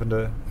there and having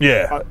to...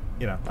 Yeah. I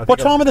think what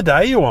time of the day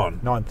are you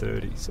on?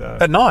 9:30. So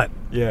at night?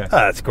 Yeah. Oh,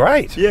 that's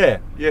great. Yeah.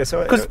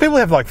 So because people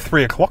have like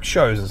 3 o'clock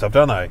shows and stuff,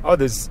 don't they? Oh,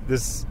 there's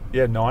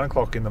 9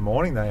 o'clock in the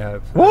morning they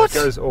have. What?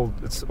 It's all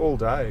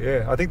day.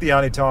 Yeah. I think the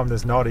only time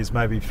there's not is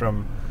maybe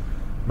from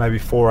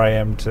 4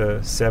 a.m.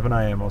 to 7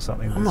 a.m. or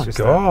something. Oh my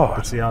God.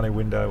 It's the only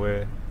window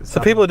where...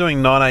 So people are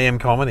doing 9 a.m.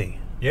 comedy?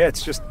 Yeah,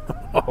 it's just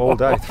all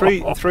day.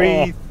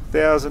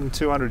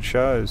 3,200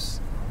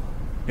 shows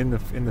in the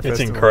festival. It's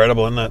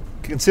incredible, isn't it?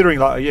 Considering,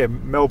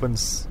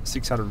 Melbourne's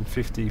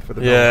 650 for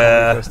the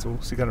Melbourne Comedy Festival,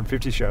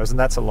 650 shows, and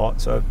that's a lot.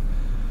 So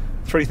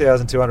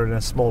 3,200 in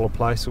a smaller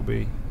place will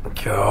be... God. I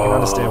can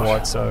understand why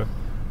it's so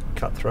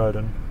cutthroat.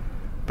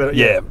 But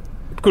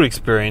good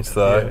experience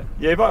though.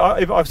 Yeah,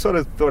 if I've sort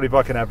of thought if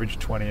I can average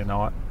 20 a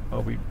night,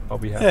 I'll be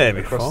happy. Yeah,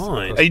 it'll be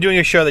fine. Are you doing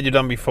a show that you've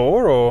done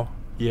before, or?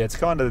 Yeah, it's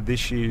kind of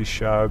this year's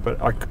show, but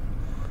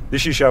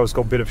this year's show was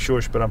called Bit of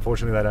Shush, but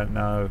unfortunately they don't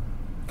know.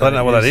 I don't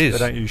know what that is. They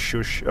don't use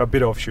shush, a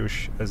bit of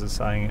shush as a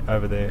saying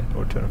over there,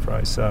 or a turn of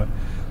phrase. So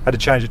I had to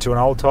change it to an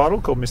old title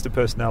called Mr.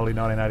 Personality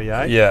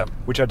 1988. Yeah.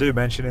 Which I do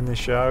mention in this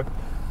show,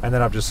 and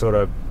then I've just sort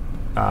of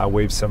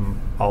weave some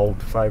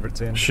old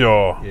favourites in.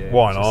 Sure.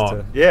 Why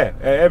not?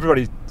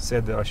 Everybody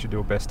said that I should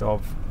do a best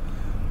of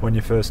when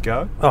you first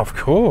go. Oh, of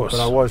course.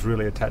 But I was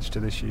really attached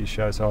to this year's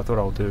show, so I thought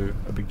I'll do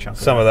a big chunk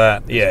of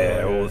that.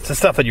 Well, it's the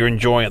stuff that you're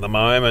enjoying at the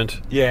moment.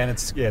 Yeah, and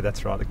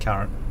that's right, the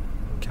current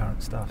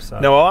stuff. So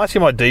now I'll ask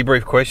you my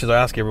debrief questions. I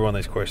ask everyone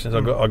these questions.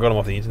 I got them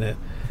off the internet.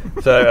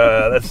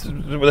 So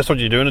that's what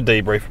you do in a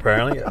debrief,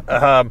 apparently.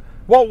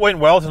 What went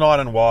well tonight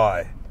and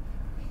why?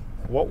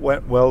 What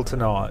went well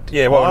tonight?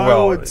 Yeah, what went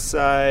well? I would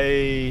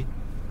say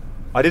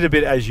I did a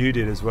bit as you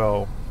did as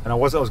well, and I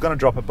was going to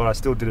drop it, but I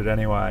still did it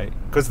anyway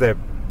because they're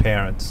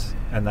parents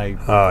and they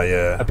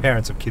are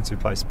parents of kids who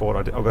play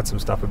sport. I've got some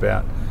stuff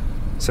about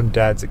some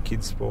dads at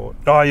kids sport.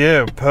 Oh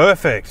yeah,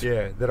 perfect.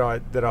 Yeah,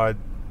 that I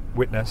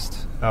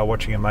witnessed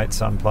watching a mate's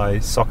son play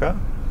soccer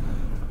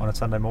on a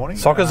Sunday morning.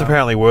 Soccer's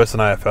apparently worse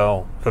than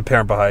AFL for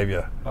parent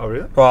behaviour. Oh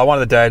really? Well, one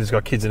of the dads has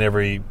got kids in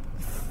every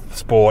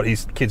sport.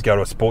 His kids go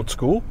to a sports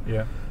school.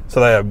 Yeah. So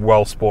they are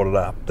well sported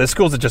up. There's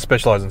schools that just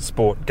specialise in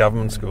sport,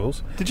 government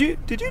schools. Did you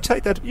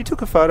take that? You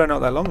took a photo not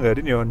that long ago,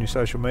 didn't you, on your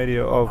social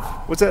media of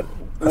was that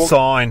a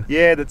sign?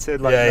 Yeah, that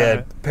said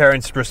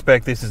parents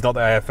respect. This is not the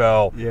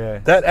AFL.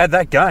 Yeah. That at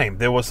that game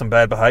there was some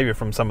bad behaviour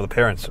from some of the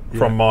parents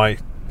from my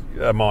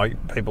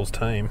people's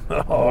team.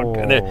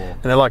 And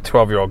they're like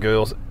 12-year-old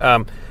girls.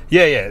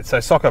 So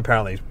soccer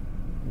apparently is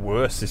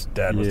worse. This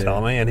dad was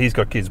telling me, and he's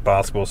got kids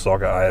basketball,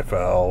 soccer,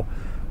 AFL.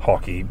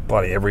 Hockey,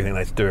 bloody everything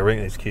they do,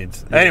 everything these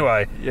kids. Yeah.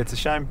 Anyway, it's a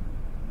shame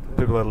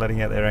people are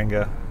letting out their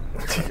anger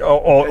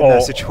or in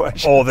those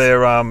situations, or their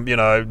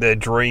their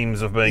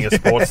dreams of being a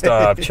sports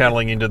star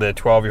channeling into their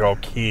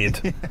 12-year-old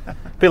kid.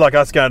 Be like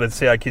us going to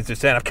see our kids do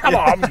stand up.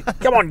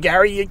 Come on,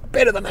 Gary, you're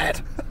better than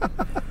that.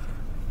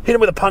 Hit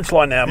him with a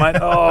punchline now, mate.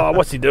 Oh,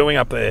 what's he doing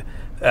up there?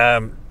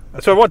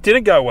 So what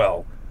didn't go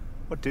well?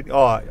 I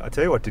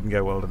tell you what didn't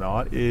go well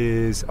tonight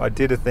is I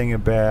did a thing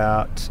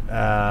about.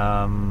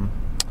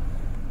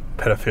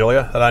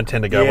 Pedophilia. They don't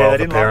tend to go well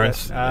with the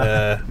parents.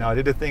 No, I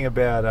did a thing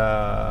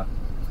about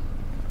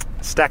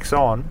Stacks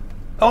On.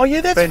 Oh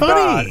yeah, that's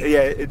funny. Yeah,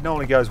 it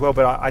normally goes well,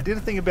 but I did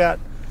a thing about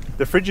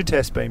the frigid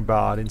test being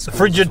barred in schools.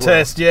 Frigid as well.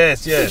 test,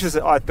 yes. Which is,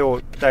 I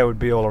thought they would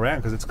be all around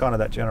because it's kind of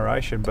that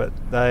generation, but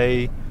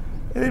they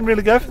didn't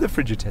really go for the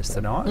frigid test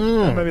tonight.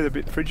 Maybe they're a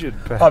bit frigid,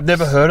 perhaps. I've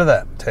never heard of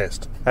that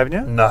test. Haven't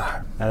you? No.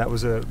 No, that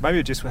was maybe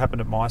it just happened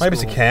at my school. Maybe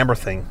it's a Canberra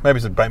thing. Maybe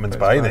it's a Bateman's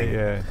Bay thing.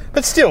 Yeah.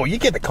 But still, you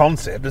get the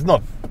concept. It's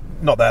not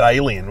that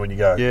alien when you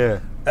go.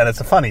 Yeah. And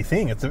it's a funny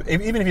thing.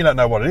 Even if you don't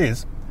know what it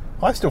is,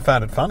 I still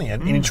found it funny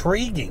and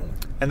intriguing.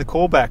 And the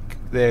callback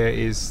there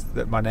is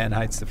that my nan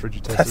hates the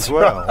frigid test That's as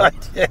well,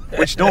 right, yeah.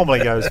 which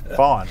normally goes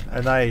fine.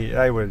 And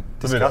they were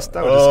disgusted.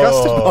 They were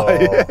disgusted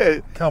by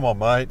it. Come on,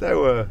 mate.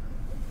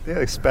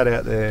 They spat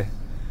out their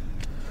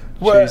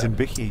cheese and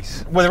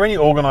bickies. Were there any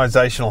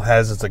organisational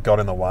hazards that got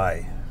in the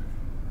way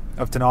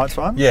of tonight's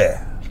one?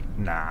 Yeah.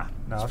 Nah.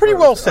 No, It's pretty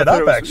well set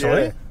up,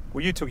 actually. Yeah.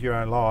 Well, you took your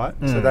own light,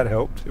 so that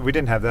helped. If we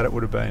didn't have that, it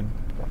would have been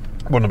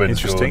Wouldn't have been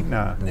interesting. Good.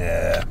 No.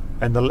 Yeah.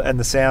 And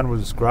the sound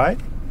was great.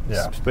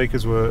 Yeah.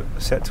 Speakers were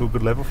set to a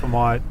good level for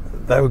my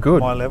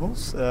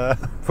levels.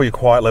 For your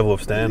quiet level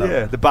of stand-up.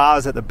 Yeah. The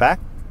bars at the back,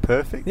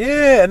 perfect.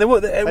 Yeah, and it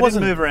They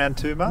wasn't didn't move around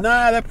too much.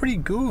 No, they're pretty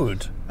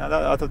good.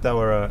 No, I thought they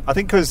were. I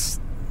think because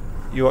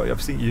I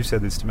think you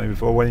said this to me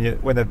before.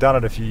 When they've done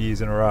it a few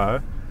years in a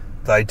row,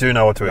 They do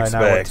know what to they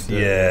expect. know what to do.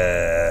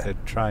 Yeah. They're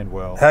trained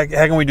well. How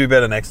can we do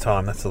better next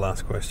time? That's the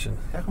last question.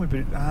 How can we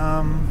be?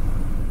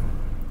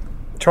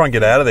 Try and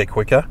get out of there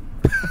quicker.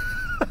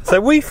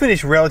 So we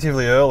finished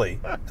relatively early.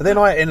 And then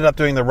I ended up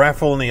doing the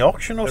raffle and the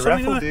auction or The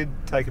something. raffle did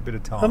take a bit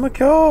of time. Oh my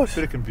gosh.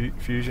 Bit of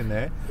confusion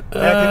there. How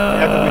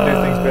can we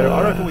do things better?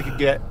 I reckon we could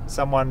get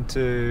someone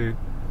to.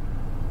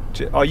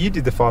 Oh, you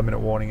did the 5-minute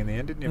warning in the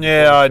end, didn't you?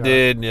 Yeah, I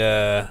did,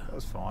 yeah. That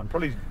was fine.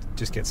 Probably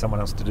just get someone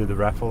else to do the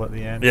raffle at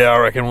the end. Yeah, I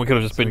reckon we could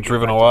have just been we get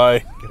driven back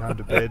away. Get home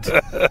to bed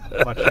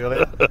much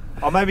earlier.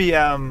 Or maybe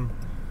I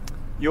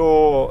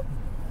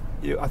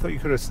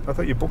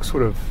thought your books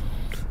would have.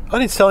 I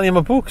didn't sell any of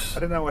my books.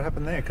 I don't know what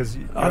happened there because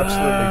you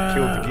absolutely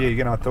killed the gig,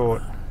 and I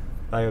thought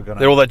they were going to.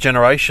 They're all that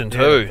generation too.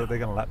 I thought they're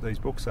going to lap these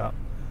books up.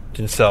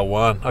 Didn't sell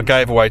one. I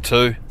gave away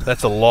 2.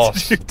 That's a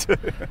loss. You too.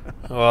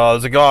 Well,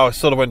 there's a guy I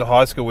sort of went to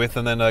high school with,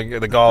 and then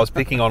the guy I was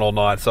picking on all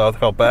night, so I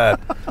felt bad.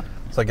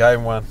 So I gave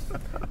him one.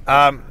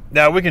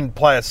 Now we can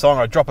play a song.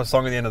 I drop a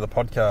song at the end of the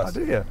podcast. Oh,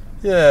 do you?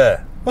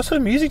 Yeah. What sort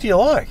of music do you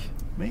like?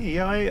 Me,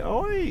 I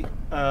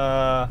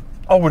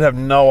would have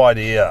no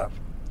idea.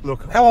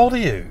 look. How old are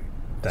you,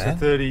 Dan?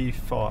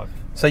 35.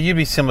 So you'd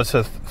be similar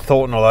to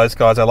Thornton or those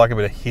guys. They like a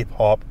bit of hip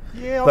hop.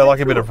 Yeah, They like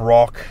a bit of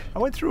rock. I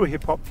went through a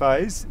hip hop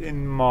phase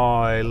in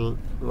my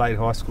late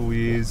high school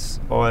years.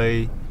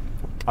 I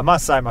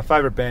must say my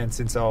favourite band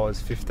since I was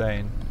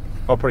 15,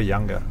 or probably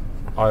younger.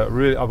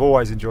 I've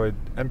always enjoyed,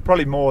 and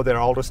probably more their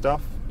older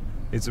stuff,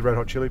 is the Red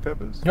Hot Chili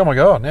Peppers. Oh my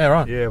God! Yeah,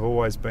 right. Yeah, I've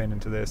always been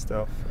into their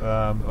stuff.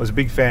 I was a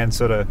big fan.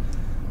 Sort of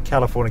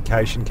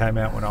Californication came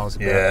out when I was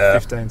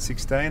about 15,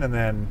 16, and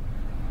then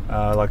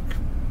By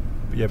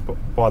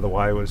the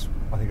Way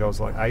I think I was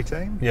like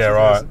 18. Yeah,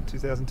 right.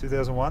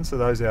 2001. So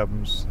those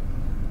albums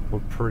were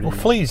pretty. Well,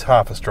 Flea's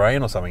half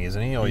Australian or something,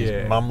 isn't he? Or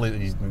Yeah.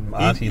 his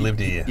auntie lived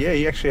here. Yeah,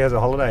 he actually has a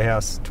holiday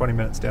house 20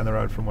 minutes down the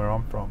road from where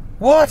I'm from.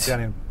 What? Down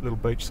in a little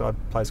beachside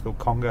place called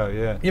Congo,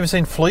 yeah. You ever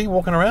seen Flea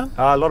walking around?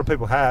 A lot of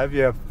people have,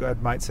 yeah. I've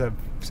had mates have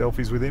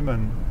selfies with him,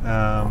 and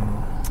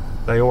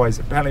they always,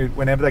 apparently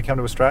whenever they come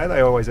to Australia,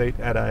 they always eat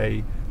at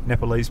a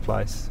Nepalese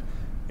place.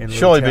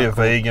 Surely be a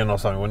vegan or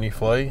something, wouldn't you,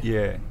 Flea?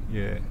 Yeah,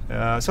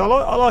 yeah. So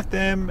I like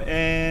them,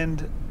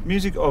 and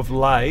music of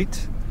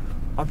late.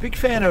 I'm a big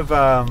fan of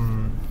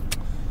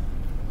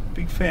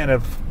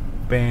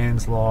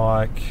bands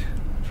like.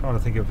 I'm trying to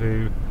think of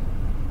who.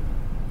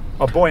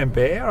 Oh, Boy and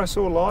Bear. I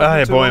saw live. Oh, yeah,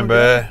 not too Boy long and ago.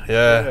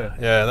 Bear.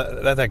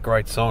 Yeah. That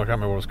great song. I can't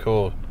remember what it's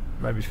called.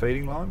 Maybe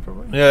Feeding Line,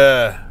 probably.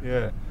 Yeah.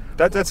 Yeah.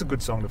 That's a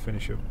good song to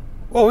finish it.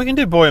 Well, we can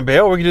do Boy and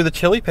Bear, or we can do the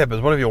Chili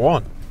Peppers, whatever you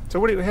want. So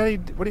how do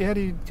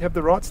you have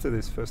the rights to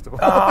this, first of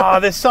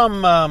all? There's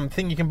some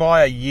thing you can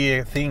buy a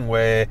year thing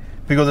where,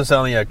 because it's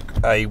only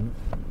a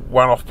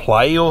one-off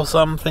play or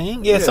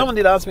something. Yeah, someone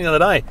did ask me the other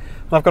day,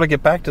 and I've got to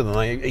get back to them.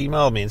 They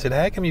emailed me and said,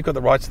 how come you've got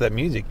the rights to that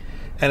music?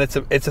 And it's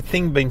a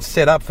thing being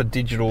set up for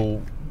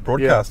digital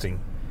broadcasting.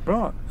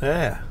 Right.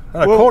 Yeah.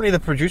 Courtney, the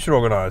producer,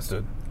 organised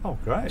it. Oh,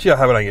 great. Gee, I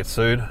hope I don't get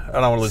sued. I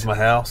don't want to lose my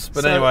house.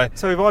 But anyway,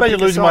 so if I imagine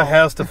pick a losing my song-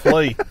 house to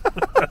Flea.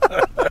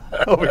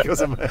 Oh, because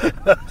of me.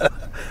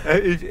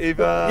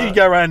 You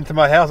go around to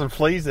my house and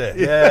Flea's there.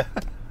 Yeah.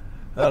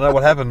 I don't know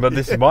what happened, but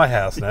this is my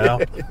house now.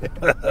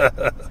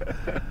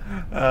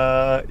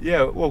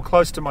 Well,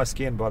 Close to My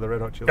Skin by the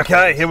Red Hot Chili Okay,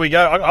 Peppers. here we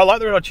go. I like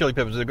the Red Hot Chili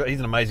Peppers. He's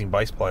an amazing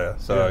bass player.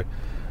 So Yeah.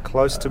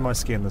 Close to My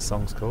Skin, the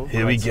song's called.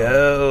 here we Great song.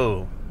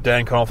 go.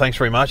 Dan Connell, thanks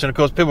very much. And of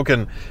course, people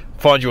can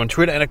find you on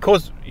Twitter, and of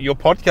course, your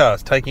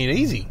podcast, Taking It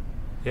Easy.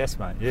 Yes,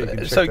 mate. Yeah, you can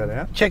check So that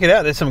out. check it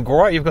out.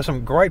 You've got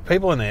some great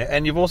people in there,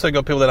 and you've also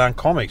got people that aren't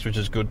comics, which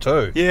is good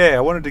too. Yeah,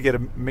 I wanted to get a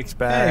mixed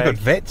Yeah, bag. you've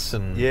got vets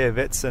and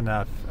vets and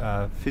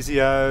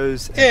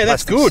physios. And Yeah,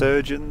 that's plastic good.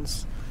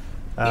 surgeons.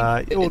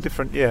 All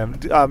different,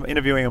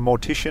 interviewing a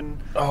mortician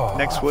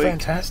next week.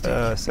 Fantastic.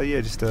 Just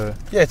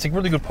it's a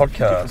really good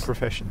podcast. different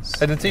professions.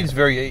 And it's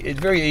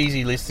very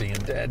easy listening,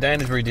 and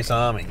Dan is very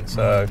disarming.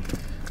 So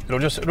it'll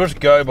just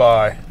go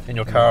by in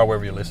your car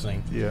wherever you're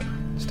listening. Yeah,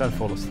 just don't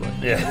fall asleep.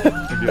 Yeah.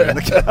 If you're in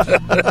the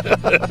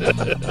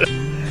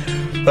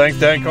car. Thanks,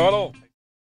 Dan Connell.